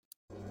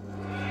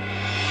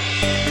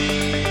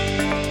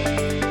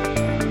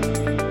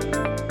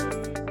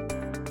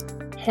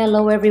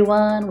Hello,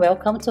 everyone.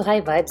 Welcome to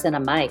High Vibes and a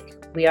Mic.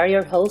 We are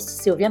your hosts,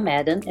 Sylvia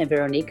Madden and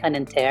Veronique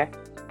Anenter,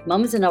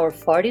 moms in our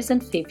 40s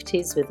and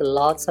 50s with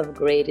lots of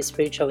great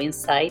spiritual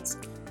insights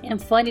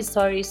and funny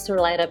stories to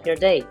light up your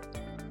day.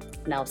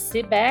 Now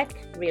sit back,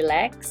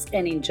 relax,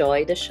 and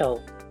enjoy the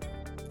show.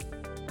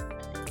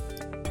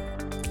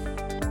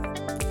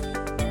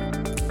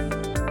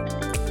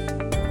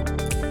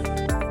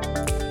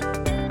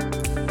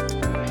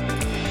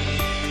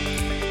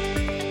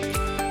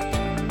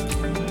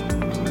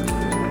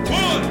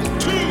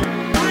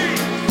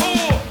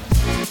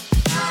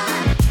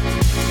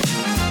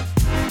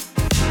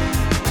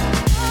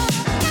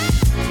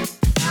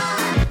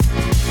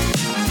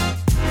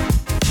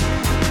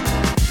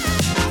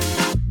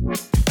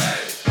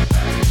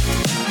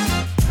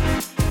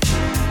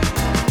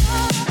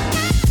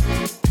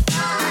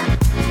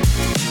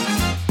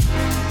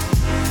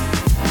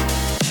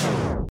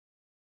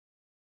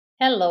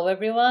 Hello,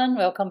 everyone.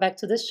 Welcome back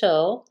to the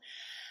show.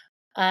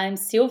 I'm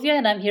Sylvia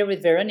and I'm here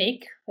with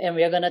Veronique, and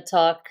we are going to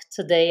talk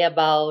today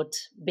about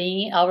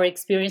being our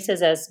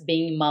experiences as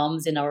being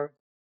moms in our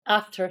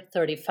after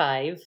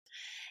 35.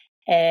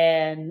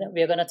 And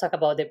we're going to talk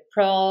about the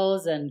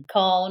pros and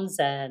cons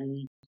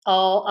and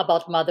all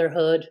about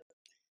motherhood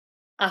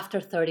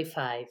after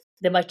 35,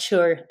 the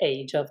mature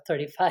age of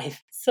 35.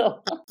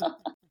 So,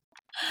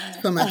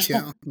 So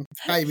mature.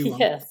 Hi, everyone.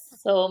 yes,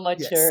 so mature.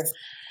 Yes.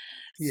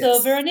 So,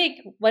 Yes.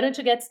 Veronique, why don't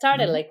you get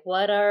started?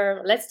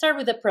 Mhm. Let's start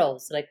with the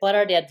pros. Like, what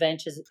are the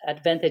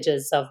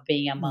advantages of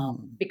being a mom,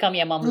 Mm. becoming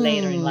a mom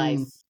later in life?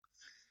 Mm.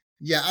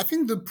 Yeah, I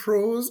think the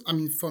pros, I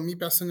mean, for me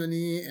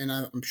personally, and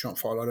I'm sure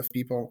for a lot of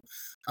people,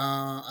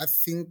 I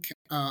think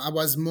I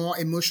was more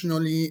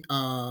emotionally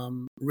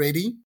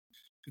ready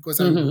because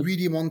I Hmm.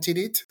 really wanted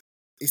it.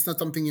 It's not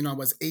something, I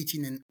was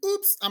 18 and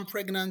oops, I'm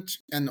pregnant.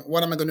 And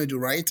what am I going to do,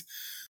 right?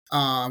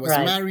 I was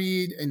Right.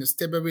 married in a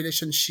stable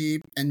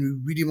relationship and we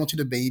really wanted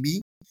a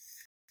baby.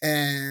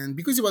 And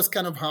because it was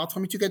kind of hard for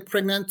me to get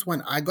pregnant,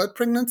 when I got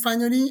pregnant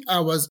finally,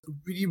 I was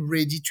really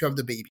ready to have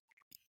the baby.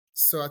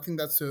 So I think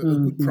that's a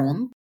good Hmm.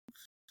 prong.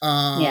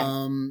 Yeah.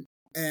 Um,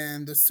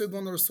 and the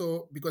second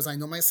also, because I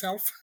know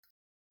myself,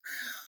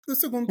 the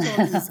second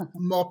prong is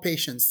more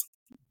patience.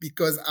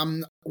 Because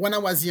when I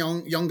was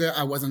younger,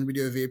 I wasn't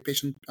really a very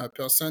patient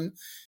person,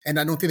 and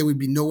I don't think there would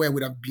be no way I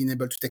would have been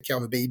able to take care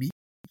of a baby.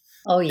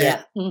 Oh, And,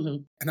 yeah.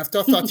 Hmm. and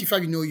after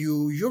 35,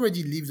 you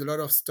already lived a lot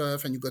of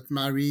stuff, and you got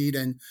married,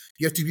 and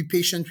you have to be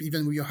patient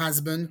even with your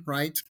husband,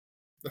 right?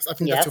 I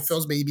think that's your Yes.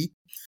 first baby,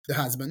 the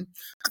husband,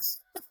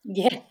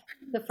 Yeah.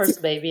 The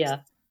first baby.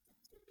 Yeah.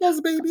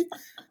 first baby.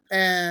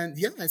 And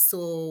yeah,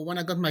 so when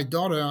I got my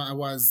daughter, I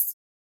was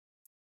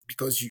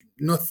because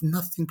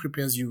nothing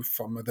prepares you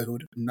for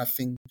motherhood.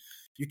 Nothing.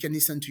 You can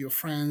listen to your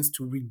friends,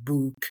 to read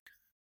book,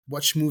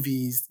 watch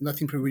movies.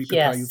 Nothing really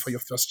prepare you for your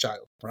Yes. first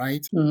child,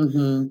 right?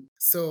 Hmm.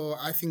 So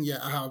I think yeah,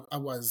 I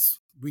was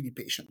really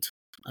patient.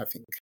 I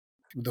think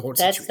with the whole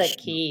That's the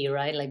situation. key,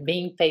 right? Like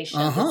being Uh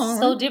patient. It's huh.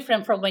 so Right.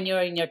 different from when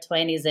you're in your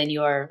 20s and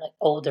you're like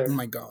Oh older.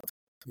 my God.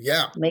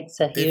 Yeah, Makes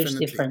a huge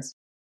definitely. difference.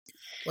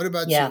 What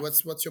about you? Yeah.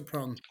 What's your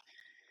prong?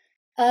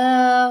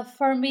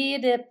 For me,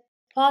 the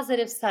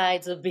positive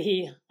sides would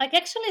be like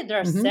actually there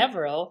are Mm-hmm.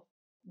 several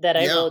that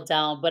I Yeah, wrote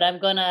down, but I'm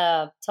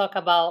gonna talk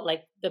about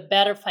like the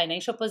better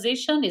financial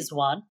position is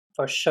one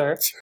for sure.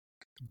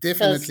 Because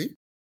definitely.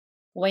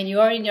 when you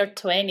are in your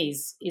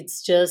 20s,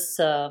 it's just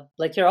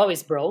like you're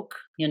always broke,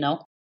 you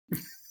know.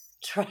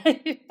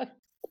 Try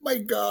Oh my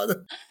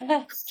God.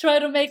 try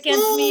to make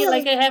ends meet. Ah,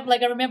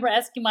 I remember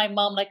asking my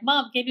mom, like,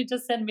 Mom, can you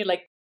just send me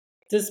like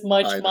this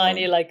much I know.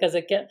 money, like as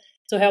a kid,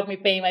 to help me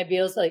pay my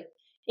bills? Like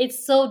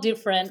it's so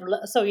different.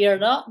 So you're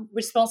not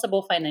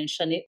responsible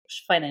financially,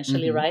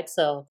 Mm-hmm. right?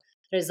 So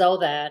there's all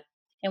that.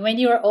 And when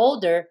you're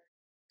older,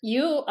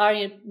 you are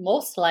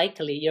most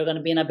likely you're going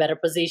to be in a better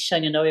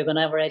position. You know, you're going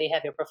to already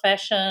have your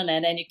profession,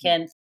 and then you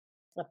can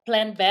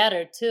plan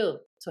better too,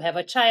 to have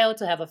a child,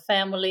 to have a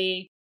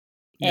family,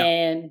 Yeah.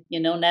 and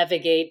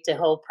navigate the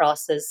whole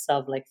process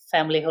of like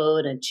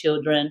familyhood and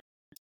children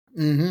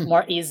Mm-hmm.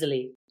 more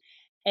easily.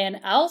 And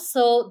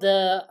also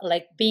the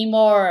like being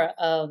more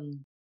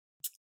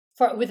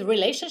for with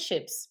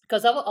relationships,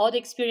 because of all the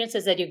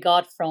experiences that you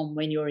got from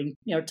when you were in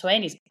your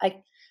 20s.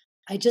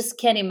 I just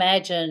can't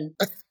imagine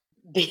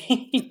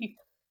being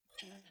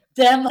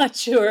that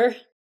mature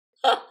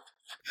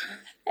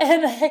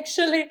and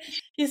actually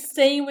is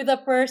staying with a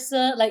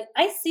person. Like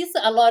I see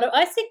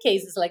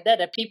cases like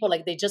that people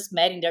like they just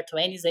met in their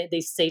 20s,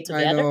 they stay I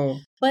together. know.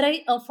 But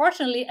I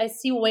unfortunately I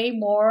see way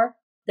more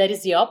that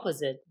is the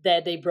opposite,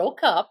 that they broke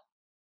up,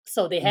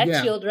 so they had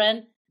Yeah.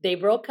 children, they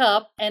broke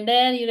up, and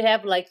then you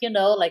have like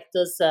like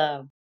this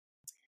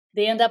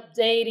they end up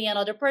dating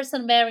another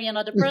person, marrying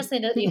another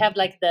person. You have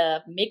like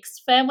the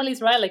mixed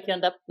families, right? Like you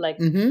end up like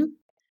Mm-hmm.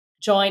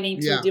 joining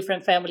two Yeah.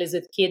 different families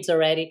with kids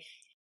already,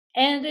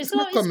 and It's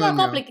more it's more common, yeah.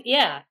 complicated.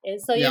 Yeah.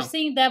 And so you're Yeah.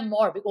 seeing that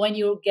more when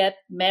you get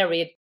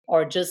married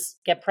or just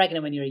get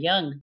pregnant when you're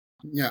young.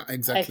 Yeah, I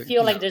exactly.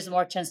 feel like Yeah. there's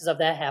more chances of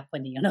that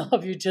happening,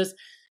 of you just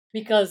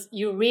because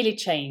you really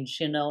change,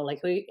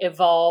 like we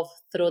evolve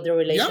through the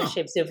Yeah,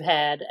 relationships you've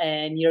had,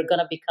 and you're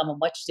gonna become a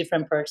much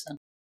different person.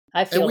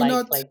 I and feel like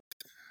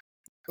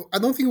I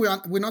don't think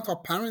we're not our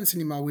parents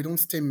anymore. We don't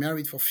stay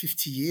married for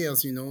 50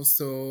 years, you know.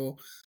 So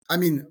I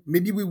mean,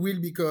 maybe we will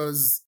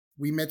because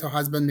we met our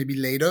husband maybe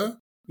later,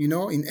 you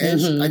know, in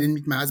age. I hmm didn't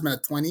meet my husband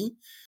at 20.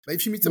 But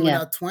if you meet somebody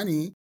yeah, at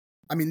 20,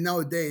 I mean,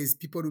 nowadays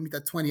people who meet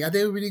at 20, are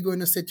they really going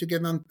to stay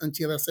together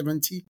until they're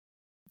 70?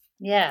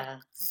 yeah.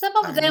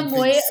 I don't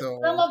think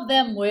Some so. of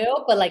them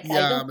will, but like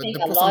I Yeah, don't but think the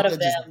a lot of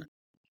percentage is, them.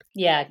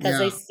 Yeah, because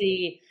I yeah,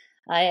 see,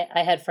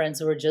 I had friends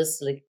who were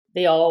just like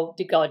they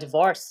got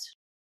divorced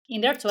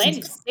in their ex-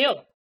 20s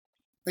still.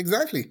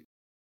 exactly.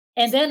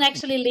 And then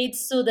actually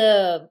leads to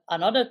the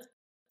another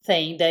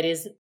thing that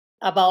is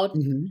about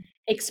Hmm.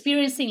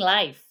 experiencing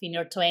life in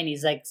your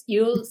 20s. Like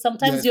you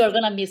sometimes Yes. you're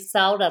going to miss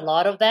out a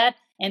lot of that,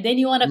 and then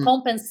you want to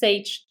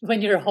compensate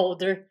when you're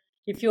older.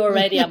 If you're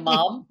already a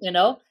mom,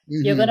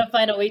 you're going Hmm. to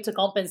find a way to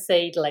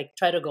compensate, like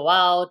try to go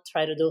out,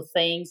 try to do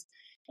things.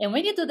 And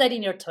when you do that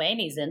in your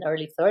 20s and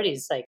early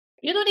 30s, like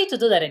you don't need to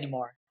do that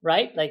anymore,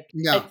 right? Like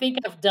I Yeah. think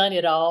I've done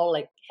it all,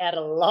 like had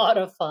a lot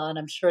of fun.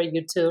 I'm sure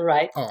you too,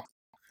 right? Oh,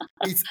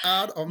 it's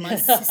out of my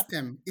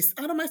system. It's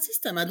out of my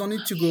system. I don't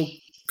need to go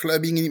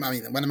clubbing anymore. I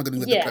mean, when am I going to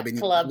go to the Yeah, club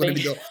anymore? clubbing.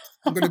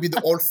 I'm going to be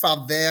the old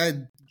fat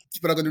there.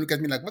 People are going to look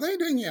at me like, what are you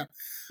doing here?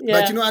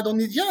 But you Yeah. know, I don't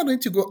need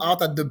to go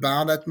out at the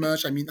bar that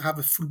much. I mean, I have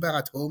a full bar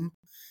at home.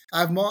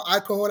 I have more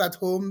alcohol at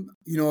home,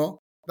 you know,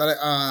 that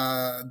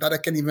I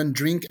can even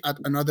drink at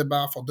another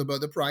bar for double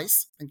the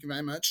price. Thank you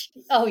very much.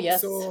 Oh,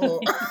 yes.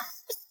 So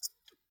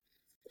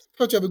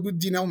try to have a good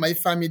dinner with my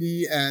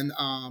family, and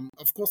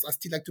of course, I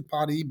still like to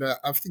party, but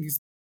I think it's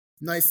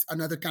nice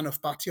another kind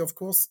of party, of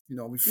course, you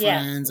know, with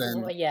Yeah. friends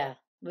Yeah.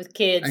 With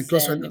and kids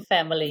close friends, and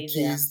families.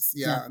 Yeah. kids.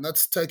 Yeah. Yeah, not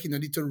stuck in a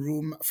little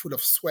room full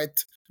of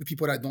sweat with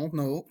people I don't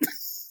know.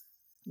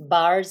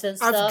 Bars and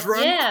I've stuff. drunk.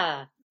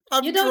 Yeah.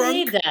 You I've don't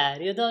drunk. need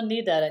that. You don't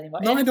need that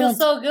anymore. No, And I it feels don't.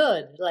 so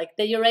good. Like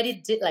that you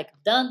already did, like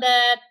done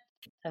that.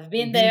 I've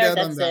been Been there. there,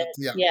 done That's it. that.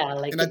 Yeah. Yeah.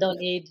 Like And you at don't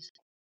need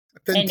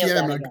 10 any of p.m.,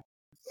 I'm that like, again.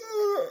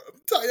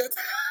 I'm tired.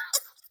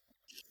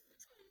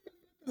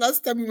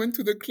 Last time we went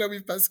to the club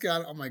with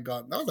Pascal, oh my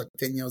God, that was like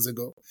 10 years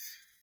ago.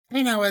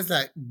 And I was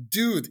like,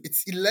 dude,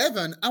 it's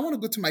 11. I want to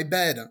go to my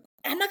bed.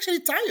 I'm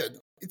actually tired.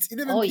 It's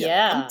Oh, 11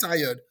 p.m. I'm yeah.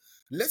 tired.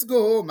 Let's go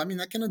home. I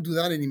mean, I cannot do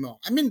that anymore.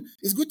 I mean,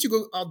 it's good to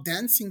go out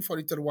dancing for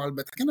a little while,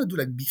 but I cannot do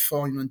like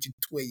before, you know, until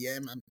 2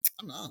 a.m. I'm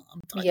not,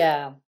 I'm tired.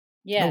 Yeah.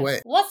 No Yeah.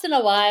 way. Once in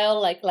a while,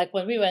 like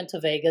when we went to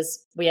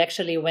Vegas, we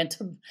actually went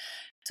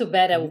to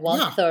bed at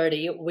Yeah.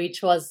 1:30,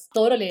 which was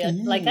totally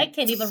like I Ooh.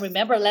 can't even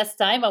remember last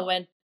time I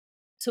went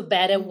to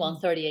bed at Ooh.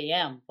 1:30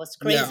 a.m. Was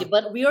crazy. Yeah.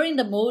 But we were in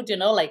the mood,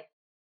 like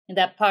in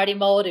that party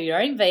mode. We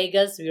are in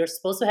Vegas. We were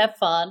supposed to have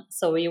fun.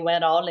 So we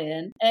went all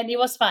in and it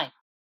was fine.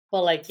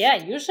 But like, yeah,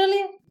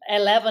 usually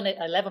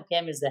 11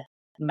 p.m. is the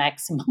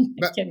maximum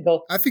I But can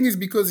go. I think it's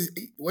because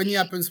when it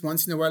happens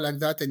once in a while like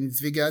that, and it's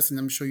Vegas, and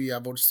I'm sure you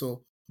have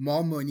also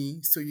more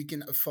money, so you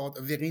can afford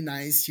a very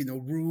nice, you know,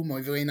 room or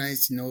a very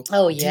nice, you know,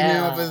 Oh,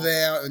 dinner over yeah.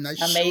 there, a nice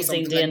show, Amazing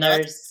something like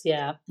that. dinners.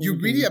 Yeah. You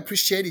really hmm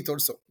appreciate it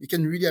also. You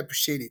can really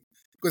appreciate it.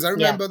 Because I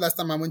Yeah. remember last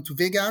time I went to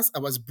Vegas, I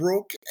was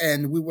broke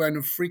and we were in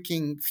a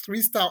freaking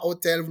 3-star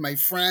hotel with my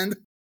friend.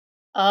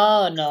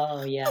 Oh,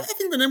 no. Yeah. I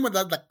think the name was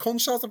that, like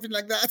Concha or something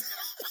like that.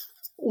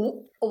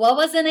 What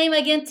was the name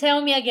again?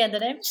 Tell me again the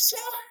name.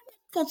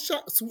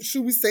 Concha,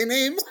 should we say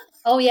name?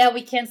 Oh, yeah.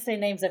 We can't say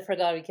names. I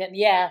forgot. We can.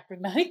 Yeah.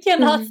 We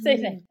cannot say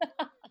names.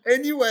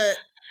 Anyway,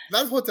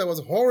 that hotel was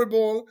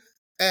horrible.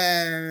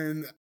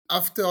 And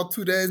after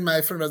 2 days,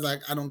 my friend was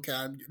like, I don't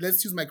care.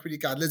 Let's use my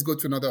credit card. Let's go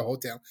to another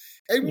hotel.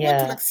 And we went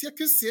to Yeah. like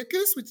Circus,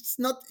 which is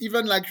not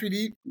even like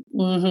really,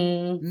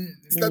 hmm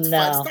it's not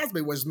five No. stars, but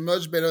it was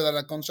much better than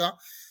La Concha.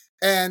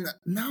 And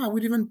now I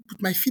would even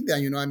put my feet there,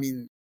 you know. I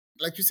mean,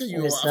 like you said,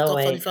 you're There's no after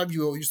way. 35,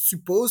 you're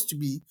supposed to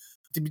be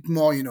a bit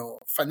more, you know,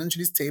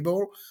 financially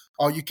stable,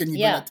 or you can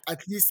even Yeah.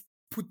 at least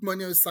put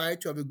money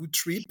aside to have a good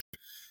trip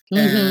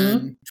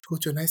hmm and to go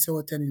to a nicer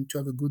hotel and to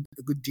have a good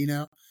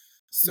dinner.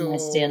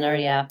 Nice dinner. So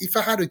Yeah. if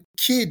I had a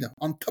kid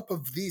on top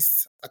of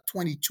this at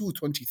 22,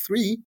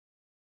 23,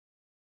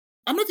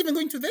 I'm not even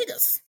going to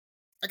Vegas.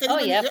 Oh,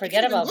 yeah. I can't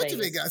Forget even about go to Vegas.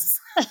 Vegas.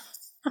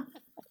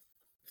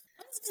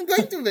 I'm not even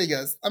going to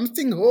Vegas. I'm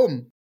staying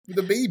home with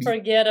the baby.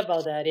 Forget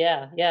about that.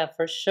 Yeah. Yeah,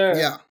 for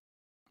sure. Yeah,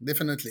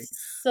 definitely.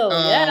 So,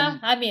 yeah. Um,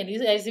 I mean,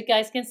 as you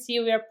guys can see,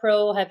 we are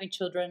pro having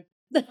children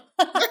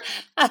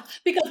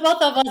because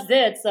both of us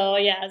did. So,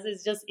 yes,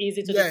 it's just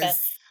easy to defend.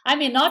 yes, I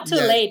mean, not too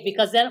yes, late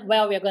because then,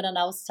 well, we're going to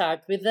now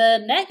start with the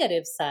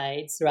negative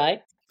sides,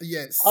 right?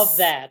 Of yes.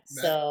 that.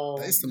 There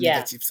So, is some yeah.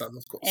 negative side,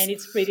 of And course.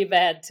 it's pretty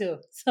bad too.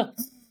 So,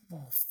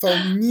 For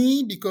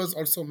me, because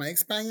also my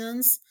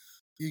experience,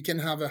 you can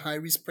have a high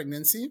risk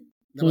pregnancy.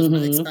 That was my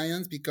hmm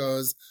experience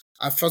because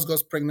I first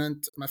got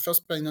pregnant. My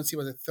first pregnancy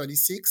was at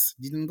 36,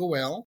 didn't go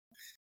well.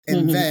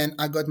 And hmm then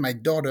I got my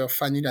daughter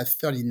finally at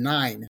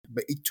 39,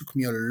 but it took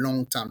me a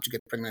long time to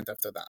get pregnant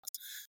after that.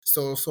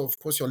 So of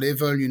course, your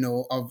level, you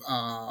know, of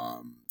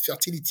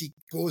fertility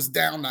goes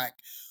down like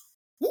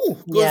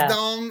goes Yeah.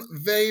 down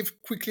very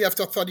quickly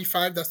after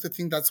 35. That's the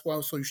thing. That's why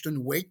also you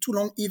shouldn't wait too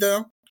long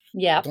either.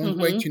 Yeah. Don't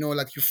wait,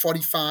 like you're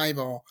 45,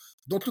 or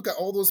don't look at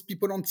all those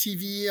people on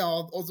TV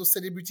or all those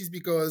celebrities,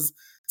 because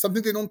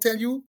something they don't tell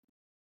you,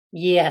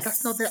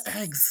 that's not their Yes.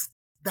 eggs.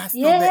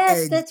 That's not their Yes,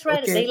 eggs. that's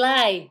right. They Okay.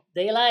 lie.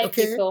 They lie,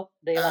 Okay. people.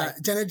 They lie.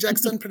 Janet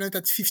Jackson, pregnant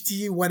at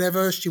 50,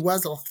 whatever she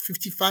was, or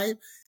 55.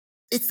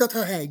 It's not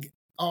her egg.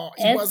 Or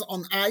it And was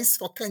on ice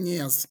for 10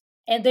 years.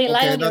 and they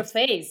lie Okay. on your That's,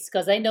 face,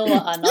 because I know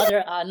yeah,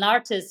 an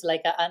artist,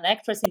 like an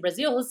actress in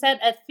Brazil, who said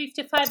at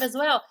 55 as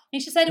well,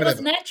 and she said it was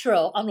whatever.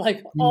 natural. I'm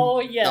like, Mm, oh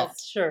no,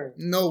 yes, sure,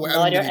 no way. I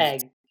not don't your believe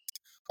it. egg.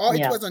 Or it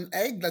Yeah, was an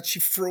egg that she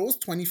froze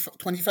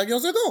 25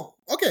 years ago.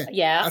 Okay.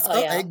 yeah, That's oh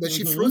her yeah, egg, but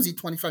she froze it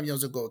 25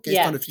 years ago. Okay.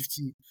 It's not yeah, a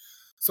 50.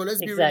 So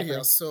let's be real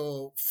here. exactly.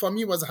 So for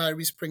me, it was a high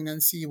risk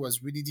pregnancy. It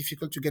was really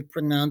difficult to get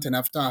pregnant. And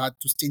after, I had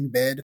to stay in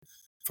bed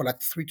for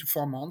like 3 to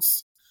 4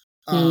 months.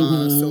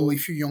 So Hmm.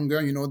 if you're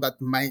younger, you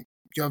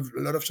have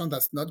a lot of chance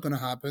that's not going to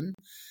happen.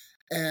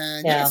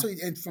 And yeah, Yeah, so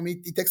and for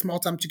me, it takes more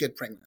time to get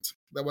pregnant.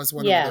 That was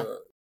one of yeah. the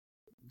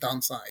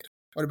downside.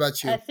 What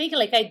about I you? think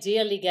like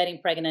ideally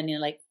getting pregnant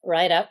in like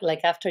right up,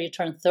 like after you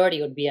turn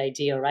 30 would be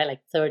ideal, right?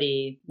 Like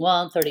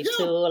 31, Yeah,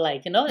 32,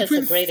 like, it's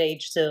a between great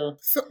age to,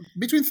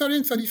 between 30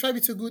 and 35,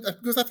 it's a good,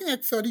 because I think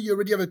at 30 you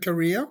already have a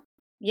career.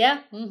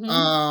 yeah,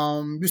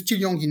 You're still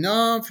young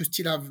enough. You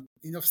still have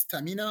enough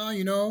stamina.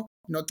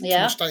 Not too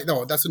yeah. much tired.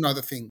 No, that's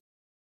another thing.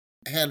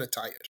 Hella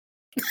tired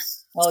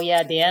Oh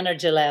yeah, the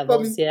energy for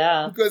levels, me,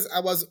 yeah. because I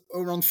was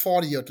around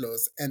 40 at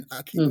lows, and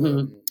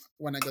Hmm.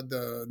 when I got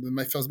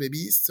my first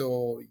baby,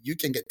 so you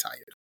can get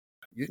tired.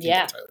 You can get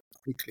Yeah. tired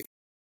quickly.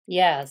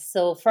 Yeah.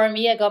 So for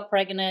me, I got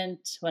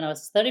pregnant when I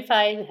was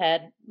 35,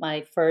 had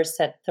my first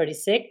at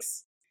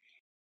 36.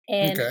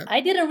 And Okay,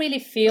 I didn't really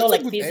feel that's a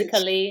like good age.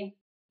 physically,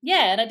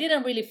 yeah. And I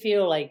didn't really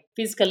feel like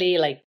physically,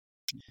 like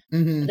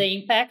Mm-hmm. the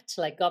impact,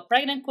 like got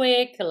pregnant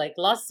quick, like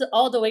lost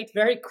all the weight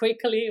very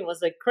quickly. It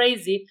was like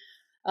crazy.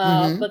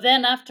 Mm-hmm. But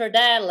then after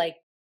that, like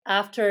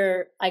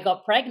after I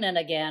got pregnant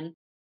again,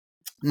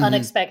 Mm-hmm.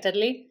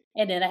 unexpectedly,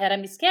 and then I had a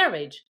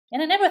miscarriage.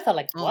 And I never thought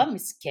like, Oh, what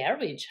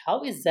miscarriage?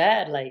 How is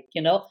that? Like,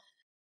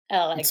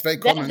 it's like very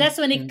that, common. that's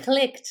when it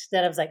clicked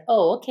that I was like,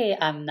 oh, okay,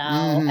 I'm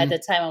now, at Mm-hmm. the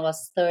time I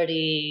was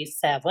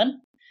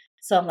 37.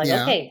 So I'm like,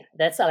 Yeah, okay,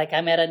 that's like,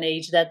 I'm at an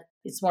age that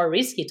it's more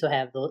risky to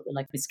have those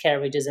like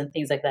miscarriages and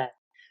things like that.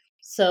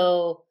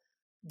 So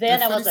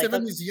then and I was like,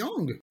 37 okay, is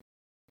young.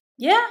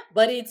 yeah,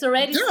 but it's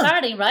already Yeah.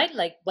 starting, right?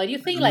 Like, but you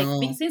think like,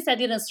 No. since I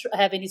didn't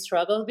have any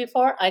struggles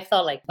before, I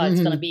thought like, oh,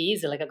 it's gonna Mm-hmm. be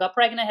easy. Like I got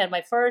pregnant, had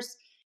my first,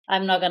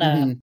 I'm not gonna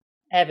Mm-hmm.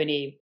 have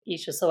any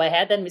issues. So I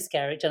had that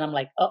miscarriage, and I'm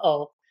like,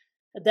 oh,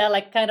 that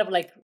like kind of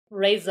like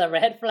raised a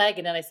red flag,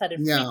 and then I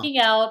started Yeah. freaking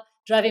out,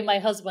 driving my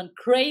husband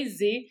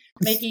crazy,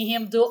 making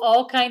him do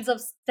all kinds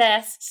of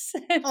tests.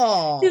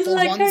 Oh, He's for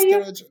like, one are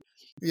you? miscarriage.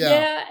 Yeah.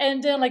 Yeah,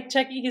 and then like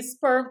checking his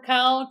sperm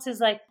count. He's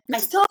like, I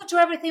told you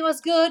everything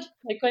was good.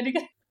 Like when you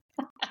get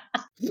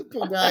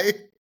Poor guy.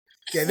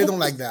 Yeah, they don't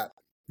like that.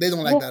 They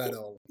don't like that at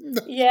all.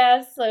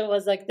 yes, so it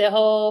was like the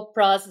whole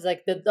process.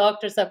 Like the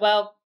doctor said,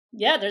 well,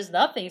 yeah, there's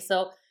nothing.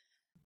 So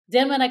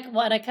then when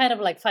I kind of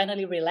like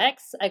finally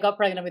relaxed, I got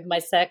pregnant with my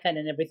second,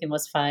 and everything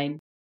was fine.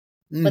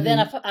 But then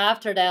Mm-hmm.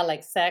 after that,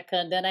 like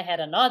second, then I had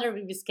another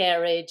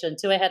miscarriage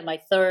until I had my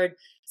third.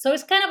 So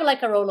it's kind of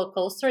like a roller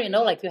coaster,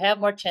 like you have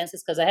more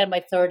chances, because I had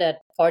my third at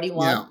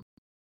 41, Yeah.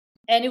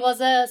 and it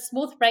was a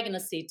smooth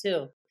pregnancy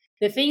too.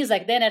 The thing is,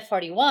 like then at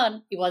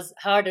 41, it was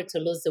harder to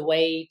lose the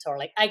weight, or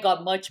like I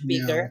got much Yeah.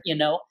 bigger.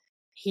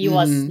 He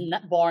was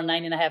Mm-hmm. born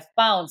 9.5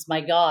 pounds.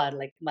 My God,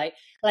 like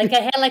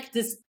I had like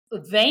this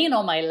vein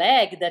on my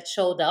leg that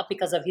showed up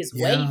because of his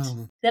weight,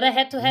 Yeah. that I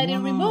had to have it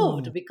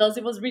removed Wow. because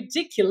it was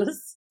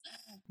ridiculous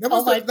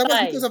on my That was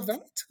because thigh. of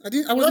that?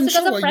 I It was wasn't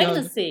because sure of why you had.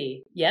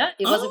 pregnancy. Yeah,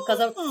 it was Oh,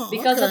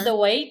 because of okay. the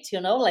weight.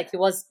 Like it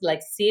was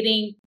like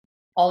sitting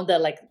on the,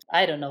 like,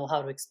 I don't know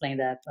how to explain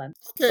that,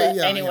 Okay, but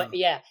yeah, anyway, yeah.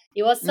 yeah,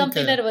 it was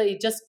something Okay. that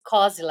it just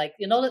caused, like,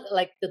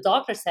 like the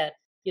doctor said,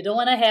 you don't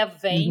want to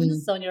have Mm-hmm.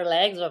 veins on your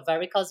legs or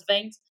varicose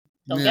veins.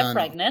 Don't Yeah, get I know.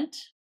 pregnant,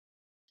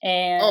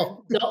 and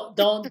Oh,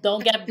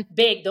 don't get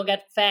big, don't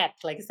get fat.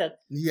 Like I said,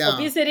 yeah.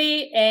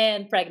 obesity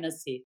and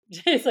pregnancy.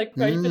 It's like,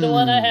 if you don't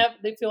want to Mm. have,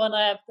 if you want to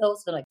have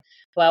those, so like,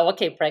 well,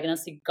 okay,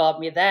 pregnancy got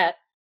me that,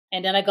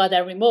 and then I got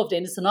that removed,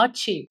 and it's not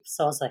cheap.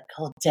 So I was like,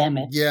 oh damn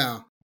it, Yeah.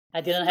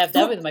 I didn't I have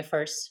that don't, with my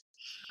first.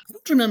 I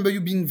don't remember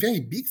you being very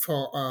big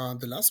for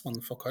the last one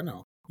for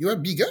Connor. You were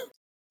bigger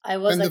I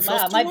was than the like, my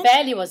first two my ones?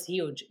 belly was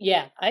huge.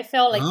 Yeah, I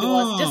felt like it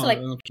was just Ah, I like,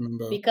 don't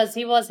remember. because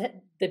he was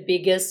the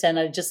biggest, and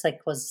I just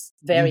like was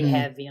very Mm-hmm.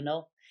 heavy.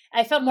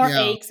 I felt more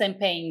Yeah. aches and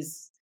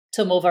pains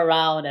to move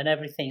around and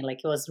everything. Like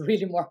it was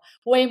really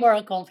way more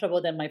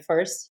uncomfortable than my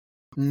first.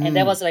 And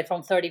that Mm. was like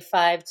from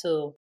 35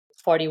 to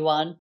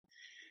 41.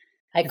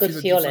 I You could feel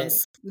the feel it.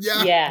 difference?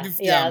 Yeah. Yeah,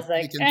 yeah. I Yeah. was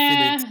You like, can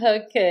feel it.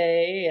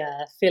 okay,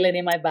 yeah, feel it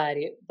in my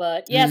body.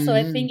 But yeah, so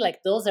I Mm-hmm. think like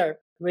those are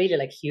really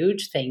like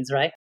huge things,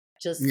 right?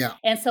 Just, Yeah.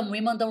 and some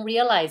women don't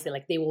realize it.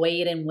 Like they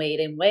wait and wait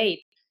and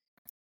wait,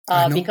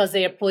 I know. because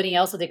they are putting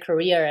also the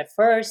career at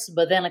first.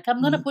 But then like,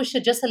 I'm gonna Mm. push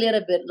it just a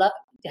little bit,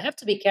 you have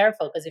to be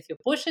careful because if you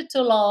push it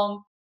too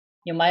long,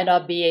 you might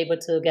not be able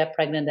to get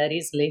pregnant that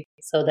easily.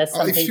 So that's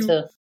Or something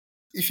to,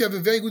 if you have a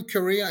very good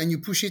career and you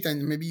push it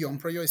and maybe your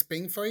employer is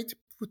paying for it,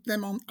 put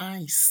them on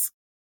ice.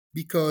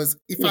 Because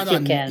if you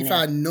can, if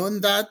I yeah. had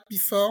known that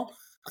before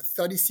at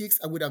 36,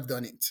 I would have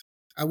done it.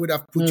 I would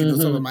have put,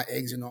 some of Hmm. my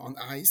eggs, on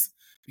ice.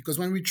 Because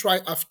when we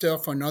tried after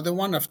for another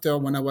one, after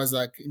when I was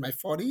like in my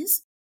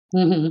 40s,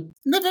 Hmm.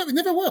 it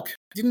never worked.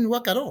 Didn't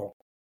work at all.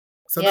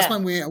 So that's Yeah,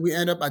 when we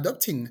end up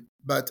adopting.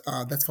 But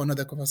that's for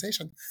another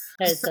conversation.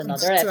 there's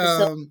another but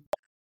episode.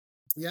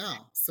 yeah,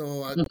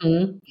 so it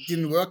Hmm.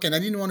 didn't work, and I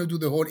didn't want to do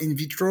the whole in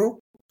vitro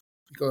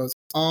because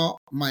oh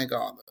my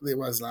god, it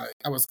was like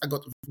I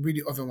got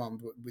really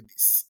overwhelmed with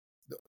this.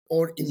 The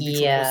whole in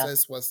vitro Yeah,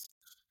 process was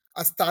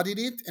I started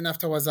it, and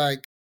after I was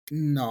like,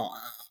 no,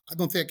 I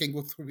don't think I can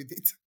go through with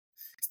it.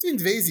 It's too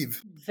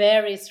invasive.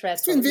 very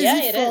It's too stressful.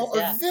 Yeah, invasive it is. for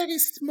a Yeah. very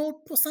small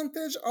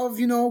percentage of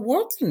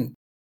working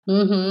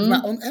with my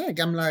Hmm. own egg.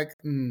 I'm like,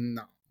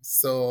 no.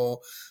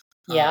 So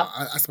Yeah.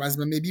 as far as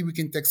maybe we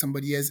can take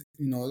somebody else,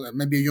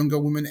 maybe a younger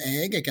woman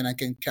egg, I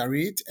can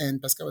carry it.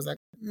 And Pascal was like,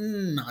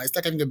 no, it's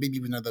like having a baby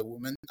with another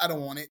woman. I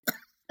don't want it.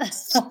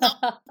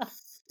 Stop.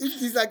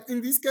 If it's like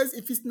in this case,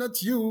 if it's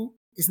not you,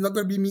 it's not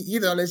gonna be me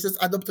either. Let's just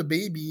adopt a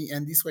baby,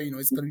 and this way,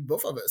 it's gonna be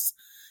both of us.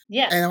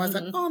 Yeah. And I was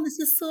like, Hmm. oh, this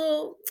is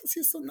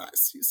so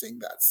nice you saying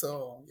that.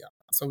 So yeah,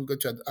 so we go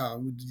to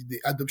we did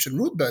the adoption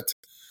route, but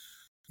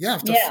yeah,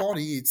 after Yeah.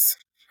 40,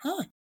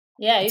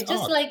 Yeah, it's it's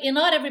just hard. like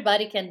not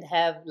everybody can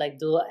have like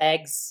do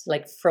eggs,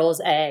 like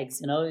froze eggs,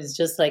 It's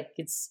just like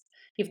it's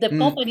if the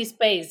Mm, company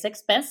pays, it's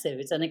expensive.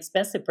 It's an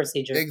expensive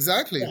procedure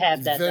to exactly,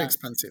 have it's that very done.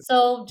 expensive.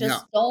 So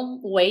Yeah. just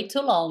don't wait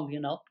too long.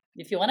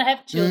 If you want to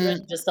have children,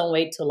 Mm, just don't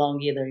wait too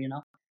long either.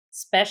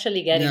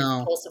 Especially getting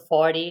yeah. close to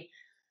 40,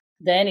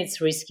 then it's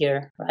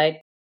riskier,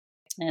 right?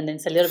 And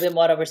it's a little bit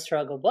more of a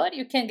struggle. But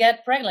you can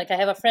get pregnant. Like I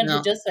have a friend who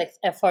Yeah. just like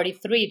at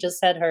 43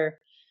 just had her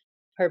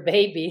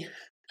baby,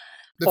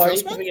 The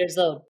first one? 43 years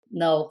old.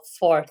 No,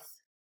 fourth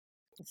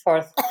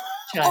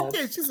child.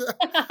 Okay,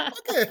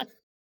 okay.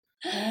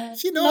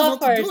 She knows No, how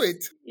to do first.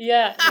 it.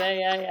 Yeah, yeah,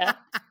 yeah,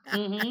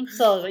 yeah.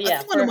 So I yeah,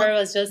 think for her it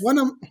was just one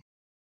of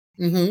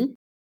mhm.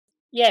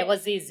 yeah, it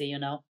was easy.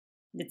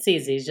 It's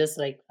easy. It's just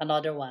like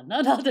another one,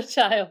 another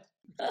child.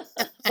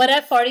 But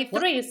at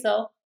What? 43,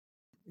 so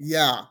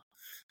Yeah.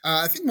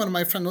 I think one of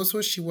my friends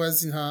also, she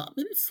was in her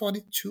maybe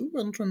 42. I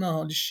don't remember how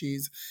old she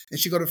is. And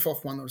she got a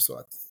fourth one also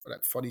at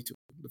like 42,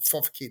 the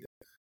fourth kid.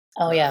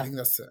 oh But I yeah. think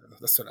that's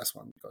the last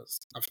one because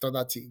after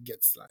that, it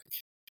gets like,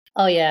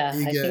 Oh yeah,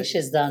 it I think get,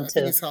 she's done I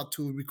think too. it's hard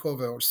to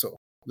recover also.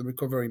 The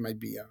recovery might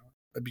be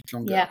a bit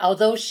longer. Yeah,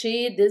 although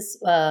this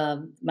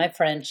my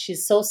friend,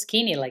 she's so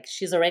skinny, like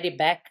she's already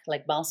back,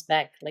 like bounced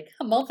back, like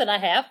a month and a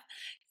half.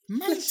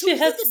 Mine too. She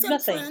Is it has the same nothing.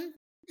 friend?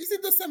 Is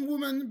it the same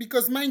woman?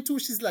 Because mine too,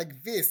 she's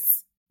like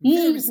this,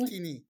 very Mhm.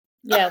 skinny.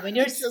 Yeah, when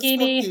you're She has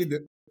four skinny, kids.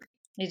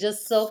 it's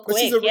just so But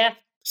quick. Yeah.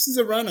 she's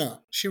a runner.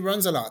 She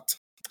runs a lot.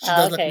 She Ah,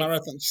 does like okay.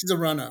 marathon. She's a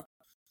runner.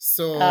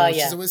 Oh So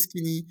she's yeah. always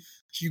skinny.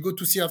 You go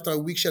to see her after a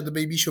week, she had the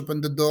baby, she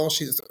opened the door,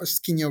 she's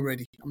skinny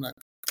already. I'm like,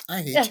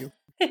 I hate you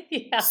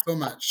Yeah. so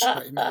much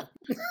right now.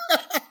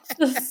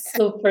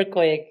 Super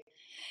quick.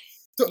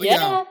 So yeah.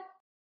 Yeah.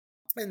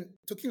 And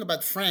talking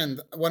about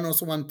friend,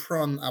 one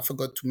prawn I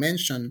forgot to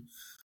mention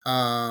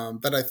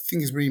that I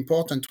think is really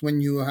important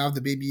when you have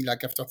the baby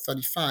like after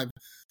 35,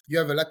 you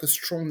have like a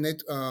strong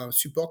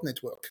support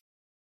network.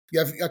 You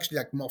have actually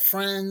like more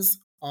friends,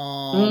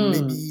 or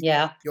maybe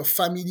Yeah. your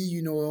family,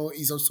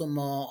 is also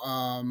more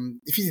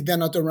if they're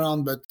not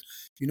around, but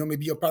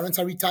maybe your parents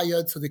are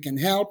retired so they can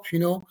help,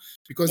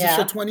 because if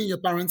you're Yeah. 20, your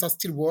parents are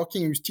still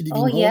working, you're still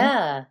Oh living home.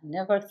 yeah.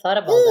 Never thought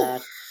about Oh,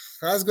 that.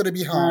 that's gonna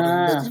be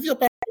hard. But Ah. if your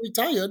parents are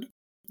retired,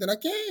 they're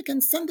like, yeah, you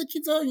can send the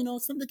kids out,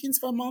 send the kids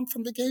for a month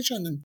on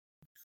vacation and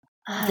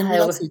you can Ah,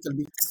 relax a little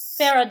bit.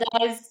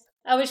 paradise.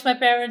 I wish my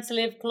parents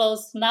lived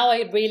close. Now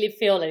I really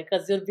feel it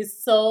because it would be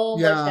so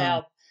much Yeah,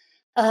 help.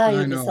 Ah, it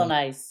I would be so know.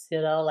 nice.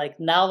 Like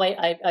now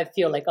I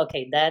feel like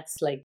okay,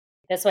 that's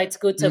why it's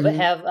good to Hmm.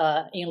 have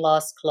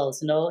in-laws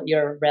close,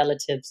 your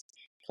relatives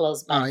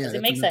close by Ah, yeah, because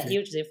it makes a definitely.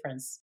 huge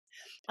difference.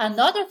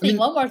 Another I thing, mean,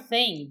 one more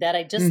thing that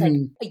I just like,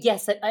 hmm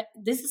yes,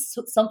 this is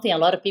something a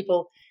lot of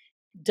people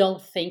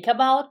don't think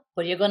about,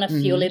 but you're gonna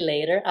feel it hmm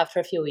later after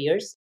a few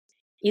years,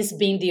 is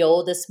being the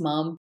oldest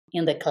mom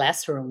in the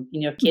classroom,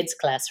 in your kids'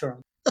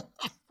 classroom.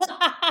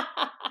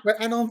 but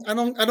I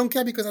don't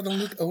care because I don't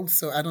look old,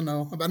 so I don't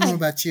know. I don't know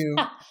about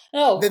you.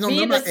 They No, don't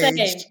know me the my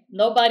age. same.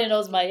 Nobody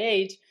knows my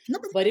age,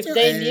 Nobody but knows if your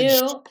they age.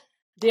 knew,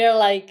 they're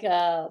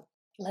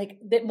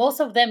most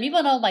of them,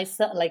 even though my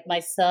son,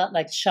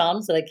 like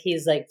Sean's, like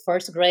he's like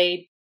first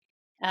grade.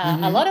 A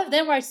Hmm. lot of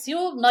them are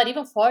still not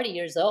even 40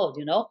 years old.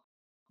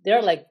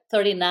 They're like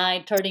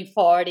 39, turning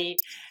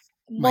 40,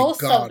 My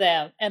most of God.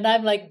 them. And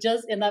I'm like,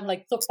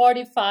 so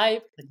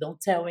 45, like,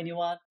 don't tell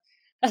anyone.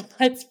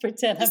 Let's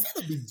pretend Is I'm.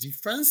 that a big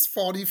difference?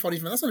 40,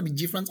 45. That's not a big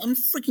difference. I'm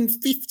freaking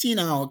 50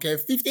 now, okay?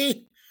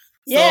 50.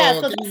 Yeah, So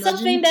so can you that's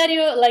something imagine? that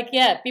you like,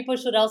 yeah, people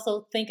should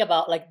also think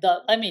about. Like,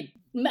 I mean,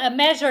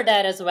 measure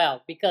that as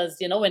well, because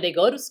when they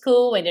go to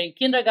school, when they're in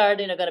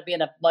kindergarten, they're going to be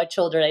in a much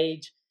older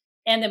age,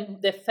 and then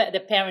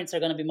the parents are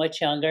going to be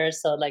much younger.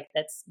 So like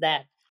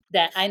that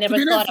I To never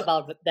be thought honest,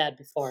 about that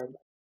before.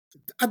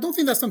 I don't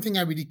think that's something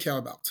I really care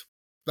about.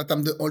 That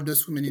I'm the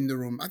oldest woman in the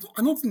room. I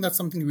don't think that's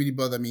something really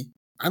bother me.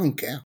 I don't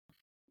care.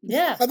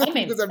 Yeah, I I don't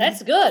mean because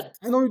that's good.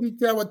 I don't really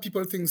care what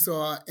people think.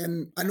 So,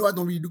 and I know I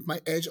don't really look my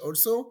age.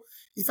 Also,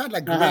 if I had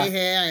like gray Uh-huh.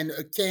 hair and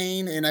a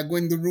cane, and I go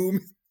in the room,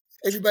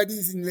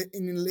 everybody's in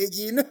a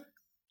legging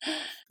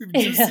with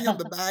juicy on Yeah.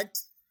 the back.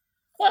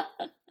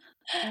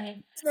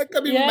 It's not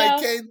coming with my Yeah.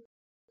 cane.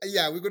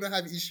 Yeah, we're gonna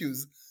have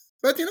issues.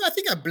 But I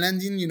think I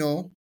blend in.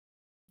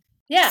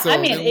 Yeah, I So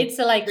mean it's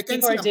they like can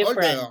people see are I'm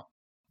older, different.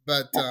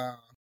 but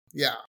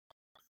yeah.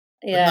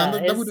 But Yeah,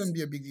 that it's wouldn't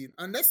be a big deal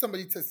unless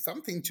somebody says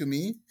something to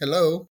me.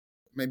 Hello,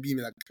 maybe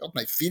like hurt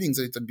my feelings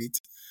a little bit.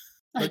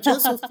 But yeah,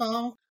 so far,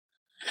 no,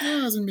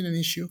 it hasn't been an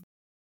issue.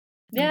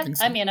 I don't yeah,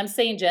 think I so. mean, I'm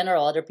saying in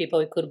general, other people,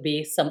 it could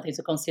be something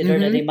to consider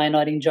that they Mm-hmm. might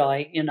not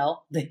enjoy,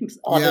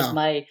 others Yeah,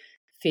 might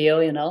feel.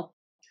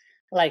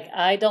 Like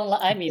I don't,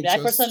 I mean, I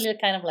just. personally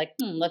kind of like,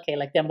 okay,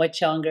 like they're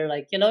much younger,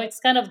 like, it's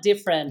kind of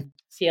different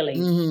feeling.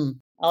 Mm-hmm.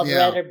 I'd Yeah.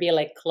 rather be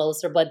like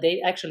closer, but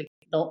they actually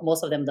don't,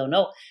 most of them don't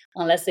know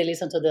unless they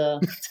listen to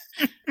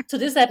to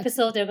this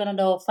episode, they're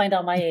gonna find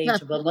out my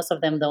age, but most of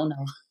them don't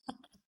know.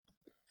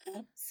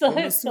 So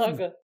Almost it's so soon.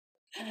 good.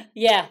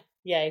 Yeah,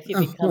 yeah, if it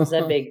becomes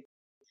that big.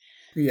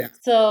 Yeah.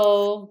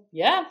 So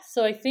yeah,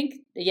 so I think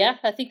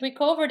we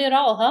covered it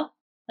all, huh?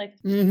 Like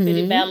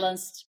pretty Mm-hmm.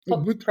 balanced A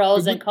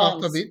pros and good part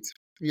of cons. it.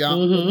 Yeah,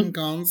 pros Mm-hmm. and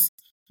cons.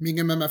 Being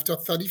a mom after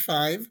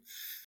 35.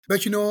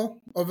 But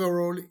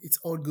overall, it's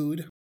all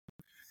good.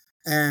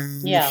 And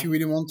if Yeah, you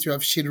really want to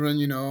have children,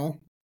 you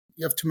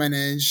have to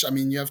manage. I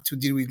mean, you have to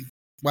deal with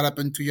what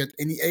happened to you at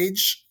any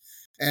age.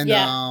 And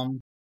yeah,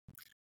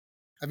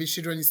 having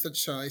children is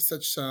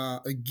such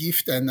a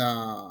gift, and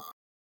how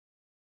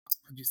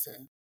do you say?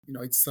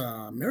 It's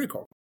a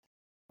miracle.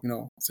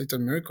 So it's a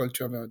miracle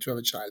to have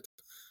a child.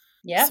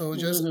 yeah. So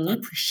just Mm-hmm.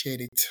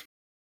 appreciate it.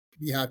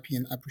 Be happy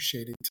and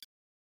appreciate it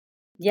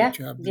Yeah, that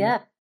you have them. yeah.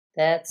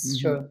 That's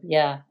Mm-hmm. true.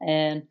 Yeah,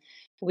 and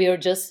we were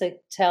just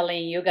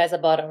telling you guys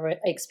about our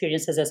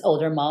experiences as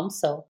older moms.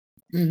 So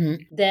Mm-hmm.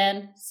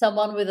 then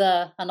someone with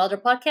another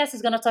podcast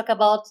is going to talk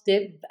about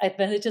the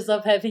advantages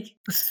of having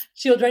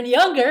children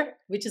younger,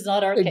 which is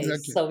not our case.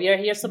 Exactly. So we are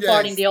here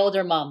supporting Yes. the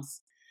older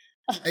moms.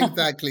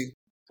 Exactly.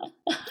 The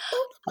older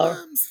Or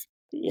moms.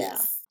 yeah,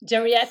 Yes.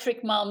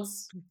 geriatric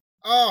moms,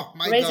 Oh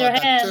my raise your God,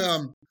 that hands.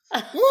 term.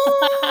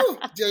 Woo!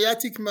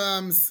 Geriatric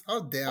moms. How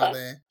dare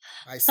they?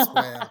 I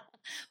swear.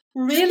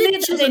 Can they Really?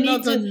 That choose they need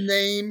another to?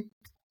 name?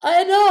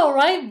 I know,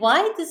 right?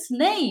 Why this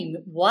name?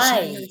 Why?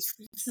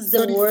 Geriatric This is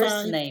the worst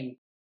 35. name.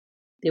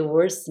 The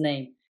worst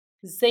name.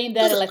 Saying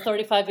that Because like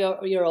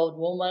 35-year old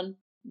woman,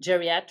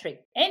 geriatric.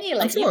 Any I'm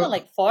like even sure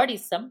like 40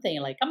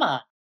 something. Like, come on,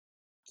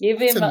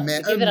 give it's him a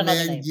give it another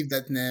man name. give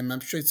that name.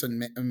 I'm sure it's a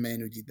man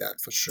who did that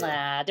for sure.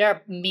 Nah, there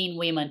are mean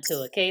women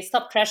too. Okay,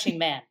 stop trashing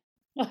men.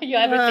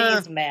 Everything Ah,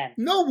 is man.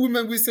 no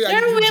woman will say I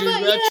There need are to do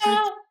women, geriatric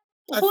yeah.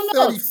 at Who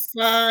knows?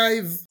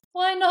 35.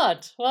 Why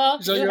not? Well,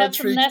 you have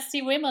some Geriatric.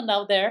 nasty women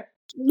out there.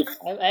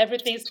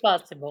 Everything is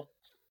possible.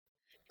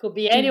 Could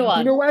be You know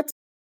anyone. what?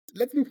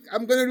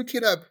 I'm gonna look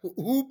it up.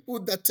 Who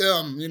put that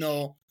term,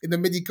 in the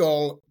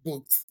medical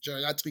books?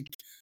 Geriatric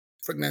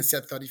pregnancy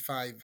at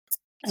 35.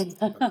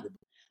 Unbelievable.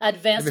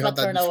 Advanced Never heard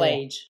that maternal before.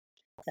 age.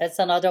 That's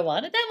another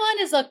one. That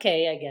one is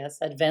okay, I guess.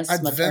 Advanced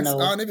Advanced. Oh,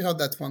 I maternal never heard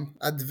that one.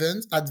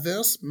 advanced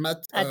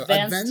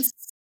Advanced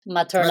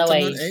maternal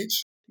maternal age.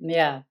 age.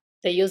 Yeah.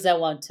 They use that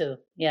one too.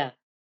 Yeah.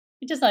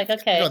 You're just like, I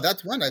never heard okay.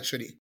 that one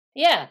actually.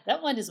 Yeah,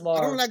 that one is I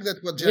don't more like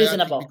that word geriatric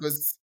reasonable.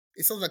 because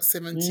it sounds like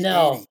 70,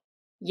 No. 80.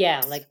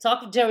 Yeah, like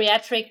talk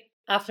geriatric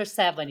after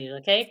 70,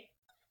 okay?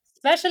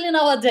 Especially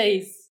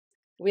nowadays.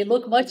 We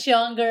look much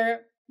younger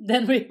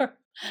than we are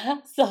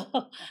so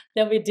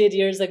than we did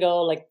years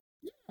ago, like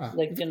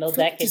Even 50,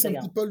 decades some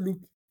ago. people look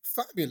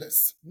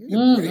fabulous. Give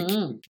me a break.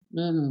 Mm-hmm.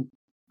 Mm-hmm.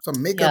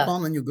 Some makeup Yeah.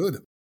 on and you're good.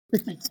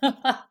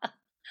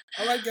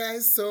 All right,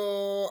 guys.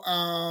 So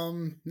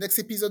next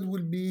episode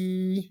will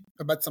be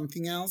about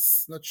something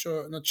else. Not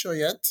sure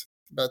yet,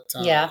 but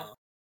Yeah.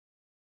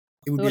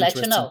 it will We'll be let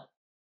you interesting. know.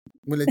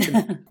 We'll let you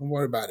know. Don't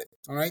worry about it.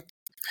 All right.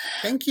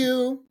 Thank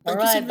you. All Thank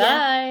you, right. Sylvia.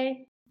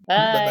 Bye.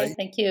 Bye Bye. bye.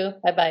 Thank you.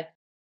 Bye bye.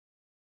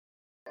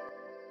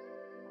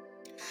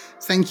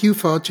 Thank you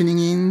for tuning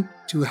in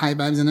to High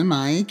Vibes and a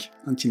Mic.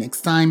 Until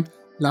next time,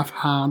 laugh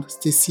hard,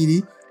 stay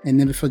silly, and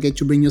never forget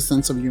to bring your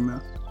sense of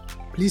humor.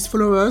 Please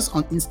follow us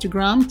on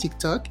Instagram,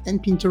 TikTok,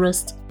 and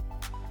Pinterest.